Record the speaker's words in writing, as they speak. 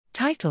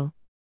Title: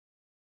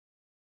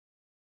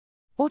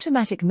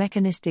 Automatic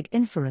mechanistic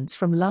inference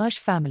from large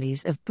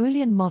families of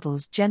Boolean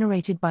models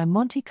generated by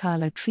Monte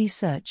Carlo Tree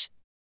Search.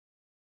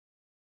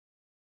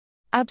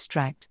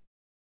 Abstract: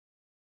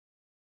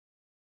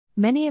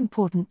 Many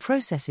important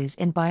processes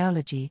in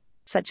biology,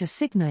 such as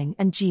signaling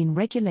and gene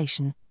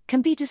regulation,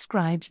 can be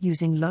described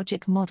using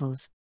logic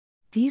models.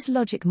 These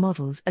logic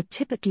models are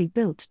typically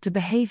built to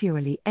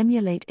behaviorally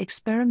emulate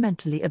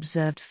experimentally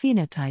observed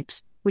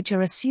phenotypes, which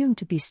are assumed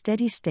to be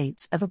steady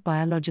states of a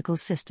biological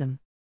system.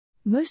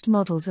 Most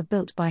models are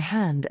built by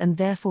hand, and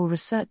therefore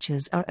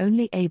researchers are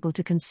only able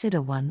to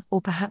consider one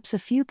or perhaps a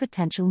few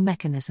potential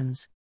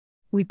mechanisms.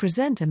 We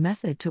present a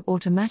method to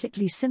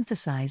automatically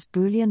synthesize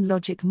Boolean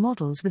logic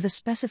models with a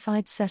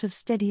specified set of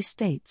steady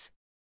states.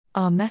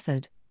 Our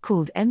method,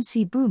 called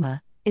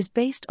MC-Boomer, is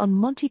based on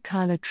Monte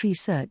Carlo Tree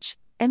Search,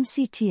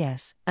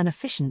 MCTS, an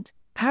efficient,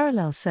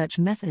 parallel search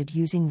method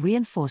using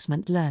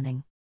reinforcement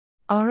learning.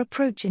 Our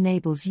approach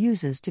enables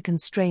users to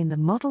constrain the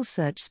model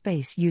search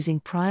space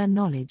using prior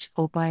knowledge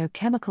or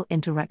biochemical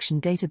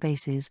interaction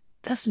databases,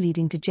 thus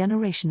leading to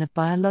generation of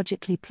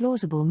biologically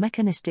plausible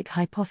mechanistic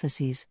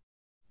hypotheses.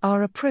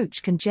 Our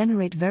approach can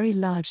generate very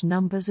large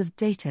numbers of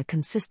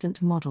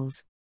data-consistent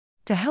models.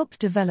 To help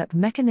develop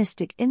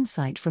mechanistic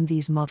insight from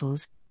these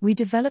models, we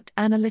developed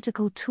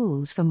analytical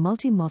tools for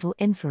multi-model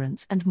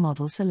inference and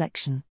model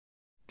selection.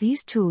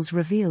 These tools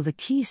reveal the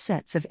key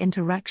sets of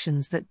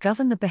interactions that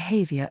govern the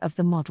behavior of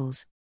the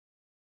models.